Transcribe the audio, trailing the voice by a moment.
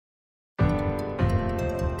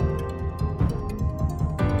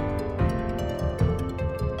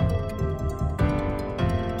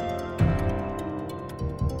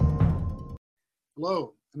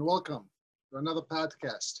Hello and welcome to another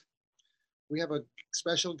podcast. We have a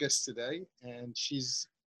special guest today, and she's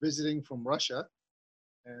visiting from Russia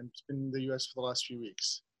and has been in the US for the last few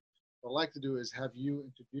weeks. What I'd like to do is have you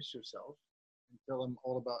introduce yourself and tell them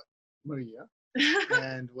all about Maria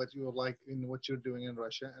and what you would like in what you're doing in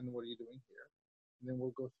Russia and what are you doing here. And then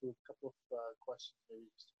we'll go through a couple of questions, maybe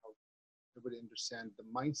just to help everybody understand the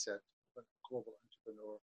mindset of a global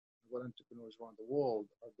entrepreneur and what entrepreneurs around the world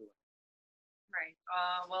are doing. Right.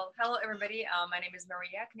 Well, hello everybody. My name is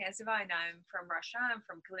Maria Knyazeva, and I'm from Russia. I'm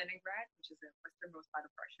from Kaliningrad, which is the westernmost part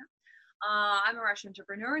of Russia. I'm a Russian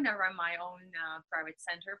entrepreneur, and I run my own private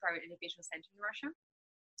education center in Russia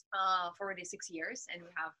for already 6 years, and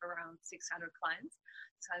we have around 600 clients,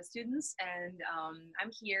 600 students. And I'm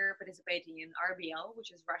here participating in RBL,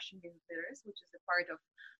 which is Russian Business Leaders, which is a part of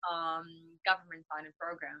government-funded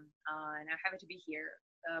program. And I'm happy to be here.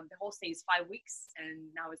 The whole stay is 5 weeks, and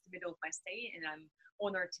now it's the middle of my stay, and I'm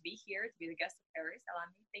honored to be here to be the guest of Faris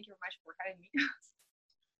Alami. Thank you very much for having me.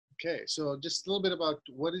 Okay, so just a little bit about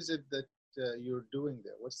what is it that you're doing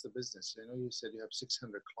there? What's the business? I know you said you have 600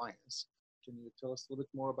 clients. Can you tell us a little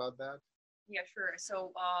bit more about that? Yeah, sure.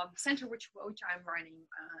 So center which I'm running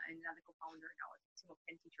and another co-founder now, a team of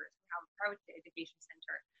 10 teachers. We have a private education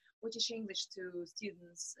center. We teach English to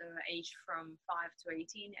students aged from 5 to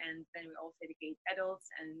 18, and then we also educate adults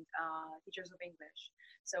and teachers of English.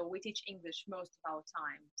 So we teach English most of our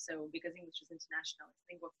time. So because English is international, it's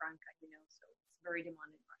lingua franca, so it's very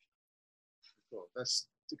demanding. Cool. That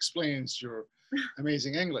explains your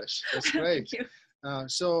amazing English. That's great.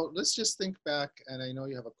 So let's just think back, and I know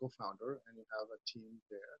you have a co-founder and you have a team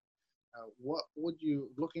there. What would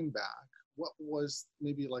you, looking back, what was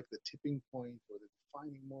maybe like the tipping point or the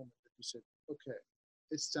defining moment that you said, okay,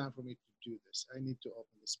 it's time for me to do this. I need to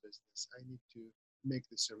open this business. I need to make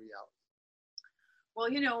this a reality. Well,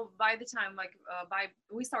 by the time,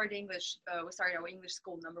 we started we started our English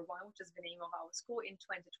school #1, which is the name of our school, in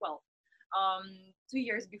 2012. 2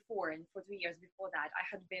 years before, and for 3 years before that, I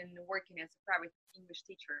had been working as a private English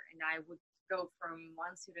teacher, and I would go from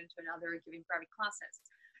one student to another giving private classes.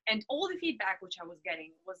 And all the feedback which I was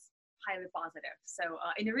getting was highly positive. So,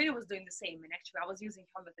 and Irina was doing the same. And actually, I was using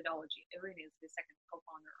her methodology. Irina is the second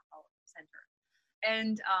co-founder of our center.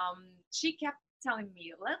 And she kept telling me,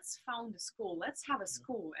 let's found a school, let's have a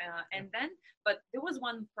school. But there was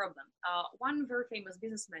one problem. One very famous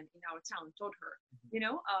businessman in our town told her,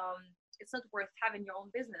 it's not worth having your own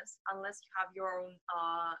business unless you have your own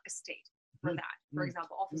estate for that, for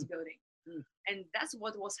example, office building. And that's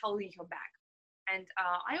what was holding her back. And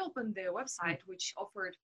I opened the website, which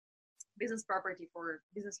offered business property for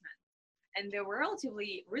businessmen. And there were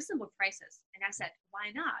relatively reasonable prices. And I said,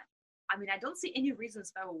 why not? I mean, I don't see any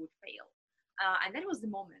reasons why we would fail. And that was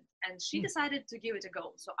the moment. And she decided to give it a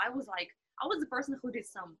go. So I was the person who did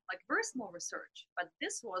some very small research, but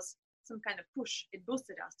this was some kind of push. It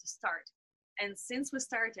boosted us to start. And since we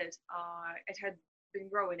started, it had been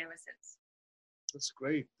growing ever since. That's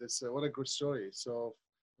great. That's what a good story. So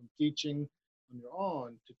from teaching on your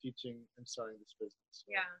own to teaching and starting this business.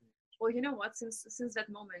 Yeah. Well, you know what? Since that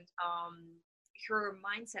moment, her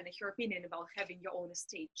mindset and her opinion about having your own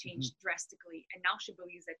estate changed drastically. And now she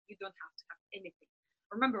believes that you don't have to have anything.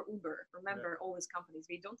 Remember Uber, all these companies,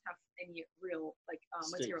 they don't have any real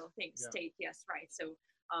material things. Yeah. State, yes, right. So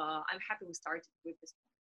I'm happy we started with this.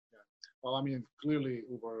 Yeah. Well, I mean, clearly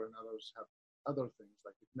Uber and others have other things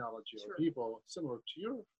like technology or people similar to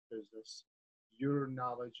your business. Your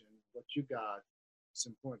knowledge and what you got is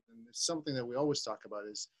important. And it's something that we always talk about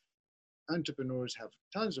is entrepreneurs have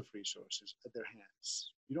tons of resources at their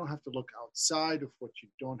hands. You don't have to look outside of what you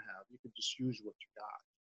don't have. You can just use what you got.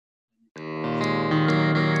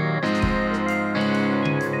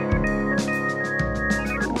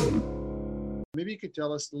 Maybe you could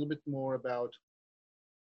tell us a little bit more about,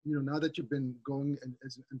 now that you've been going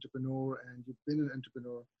as an entrepreneur and you've been an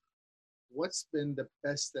entrepreneur, what's been the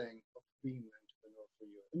best thing of being an entrepreneur for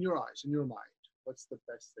you? In your eyes, in your mind, what's the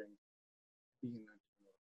best thing being an entrepreneur?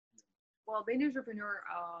 Well, being an entrepreneur,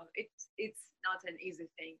 it's not an easy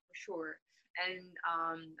thing for sure. And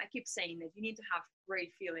I keep saying that you need to have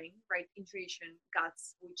great feeling, right intuition,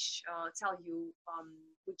 guts, which tell you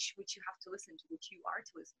which you have to listen to, which you are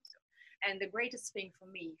to listen to. And the greatest thing for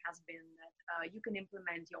me has been that you can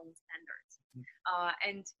implement your own standards.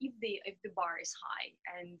 And if the bar is high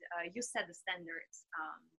and you set the standards,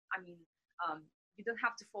 you don't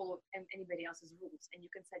have to follow anybody else's rules, and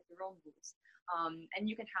you can set your own rules. And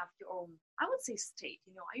you can have your own, I would say, state.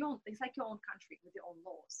 It's like your own country with your own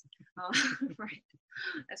laws, right?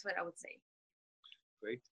 That's what I would say.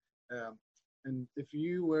 Great. And if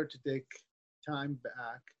you were to take time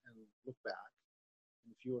back and look back,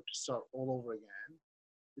 and if you were to start all over again,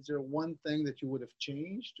 is there one thing that you would have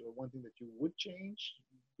changed or one thing that you would change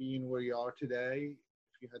being where you are today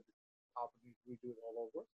if you had the opportunity to redo it all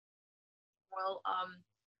over? Well,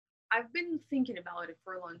 I've been thinking about it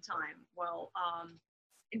for a long time. Well,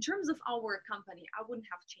 in terms of our company, I wouldn't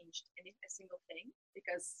have changed a single thing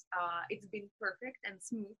because it's been perfect and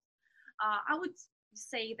smooth. I would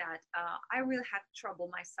say that I really had trouble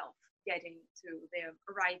myself getting to the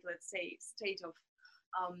right, let's say, state of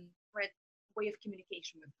right way of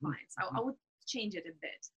communication with clients. I would change it a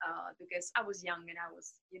bit because I was young and I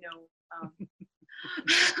was,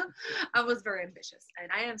 I was very ambitious,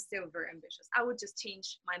 and I am still very ambitious. I would just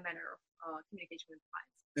change my manner of communication with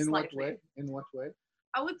clients. In slightly. what way? In what way?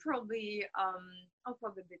 I would probably, I'll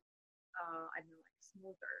probably be, I don't know, like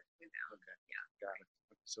smoother with them. Okay. Yeah. Got it.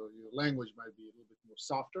 Okay. So your language might be a little bit more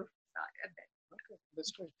softer. A bit. Okay,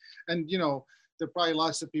 that's great. And there are probably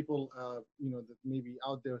lots of people, that may be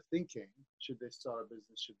out there thinking, should they start a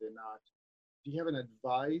business? Should they not? Do you have an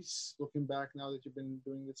advice looking back now that you've been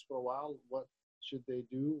doing this for a while? What should they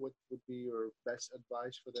do? What would be your best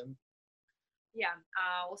advice for them? Yeah.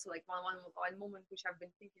 Also, like one moment which I've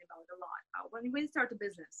been thinking about a lot. When you start a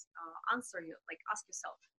business, ask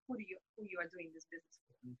yourself, who you are doing this business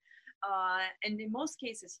for. And in most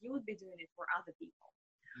cases, you would be doing it for other people.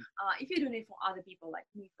 If you're doing it for other people, like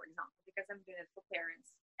me, for example, because I'm doing it for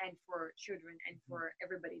parents and for children and for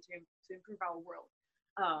everybody to improve our world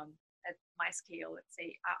at my scale, let's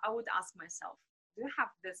say, I would ask myself, do you have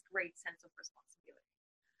this great sense of responsibility?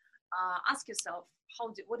 Ask yourself,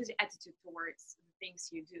 what is your attitude towards the things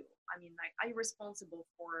you do? I mean, like, are you responsible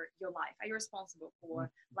for your life? Are you responsible for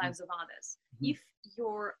lives of others? If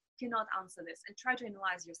you cannot answer this, and try to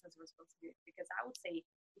analyze your sense of responsibility, because I would say,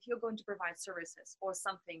 if you're going to provide services or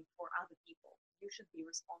something for other people, you should be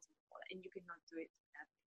responsible for it, and you cannot do it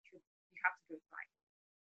badly. You have to do it right.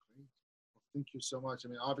 Great. Well, thank you so much. I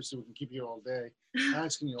mean, obviously, we can keep you all day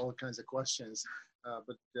asking you all kinds of questions,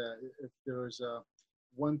 but if there's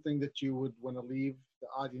one thing that you would want to leave the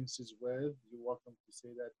audiences with, you're welcome to say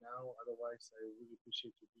that now. Otherwise, I really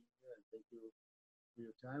appreciate you being here, and thank you for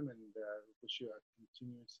your time, and wish you a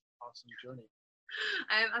continuous awesome journey.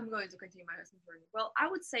 I'm going to continue my lesson journey. Well,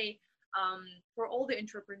 I would say for all the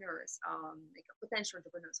entrepreneurs, like potential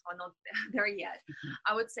entrepreneurs who are not there yet,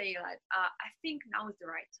 I would say that I think now is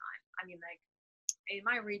the right time. I mean, like in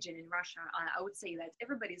my region in Russia, I would say that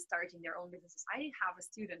everybody is starting their own businesses. I have a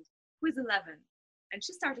student who is 11, and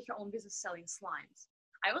she started her own business selling slimes.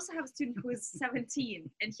 I also have a student who is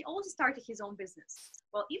 17, and he also started his own business.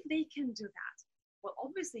 Well, if they can do that, well,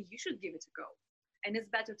 obviously you should give it a go. And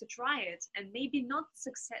it's better to try it and maybe not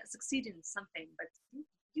succeed in something, but you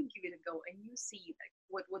give it a go and you see like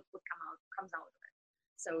what comes out of it.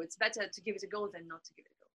 So it's better to give it a go than not to give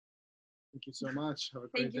it a go. Thank you so much. Have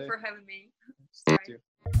a great day. Thank you for having me. Thank you.